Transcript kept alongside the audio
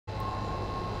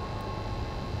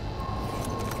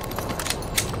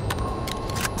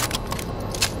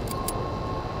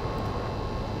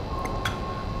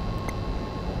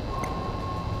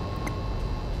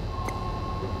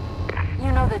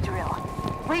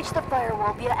breach the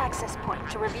firewall via access point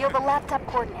to reveal the laptop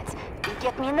coordinates and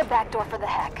get me in the back door for the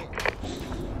hack.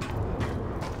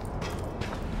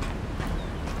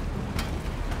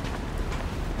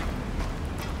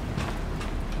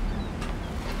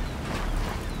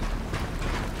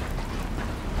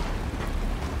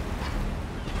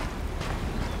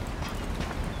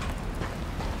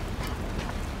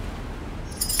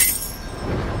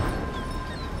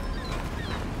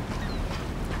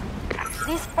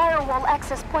 These firewall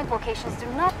access point locations do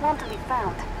not want to be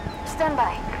found. Stand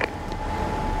by.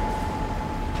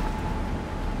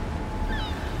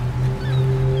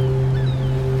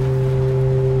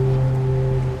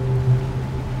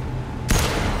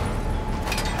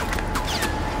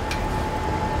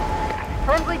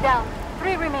 Friendly down.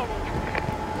 3 remaining.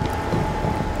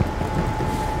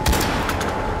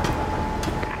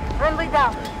 Friendly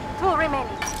down. 2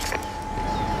 remaining.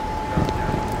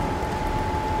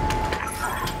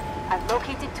 I've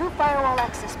located 2 firewall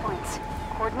access points.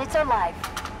 Coordinates are live.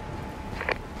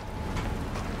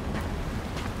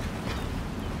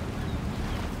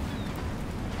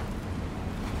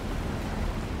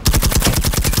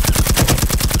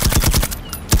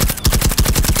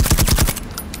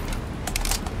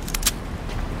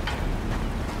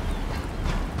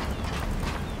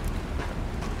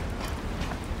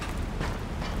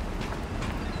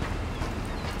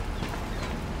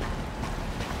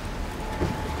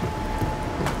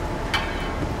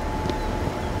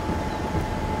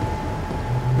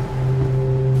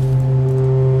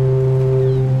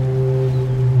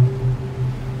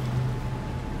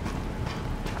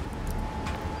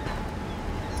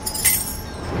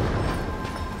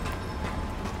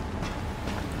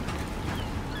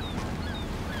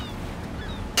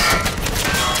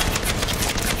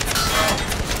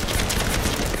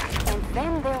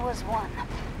 One.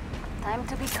 Time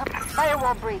to become...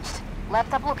 Firewall breached.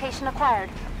 Laptop location acquired.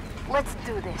 Let's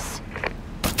do this.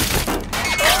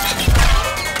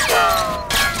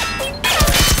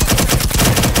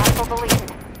 Hostile deleted.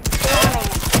 2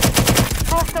 remaining.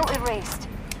 Hostile erased.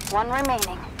 1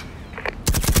 remaining.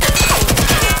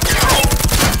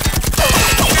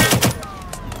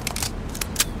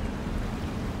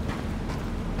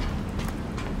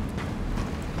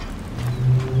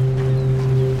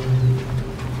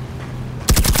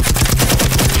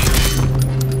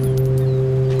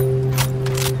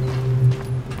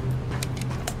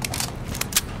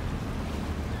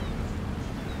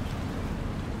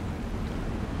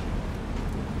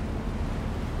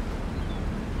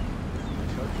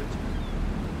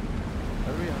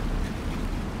 Hurry up.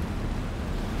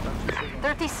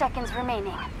 30 seconds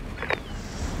remaining.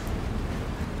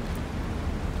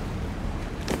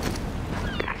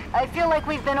 I feel like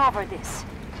we've been over this.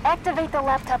 Activate the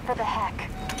laptop for the hack.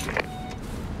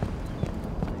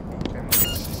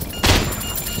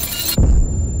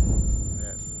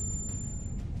 Yes.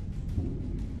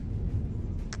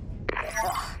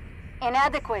 Ugh.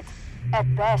 Inadequate,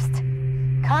 at best.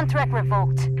 Contract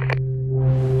revoked.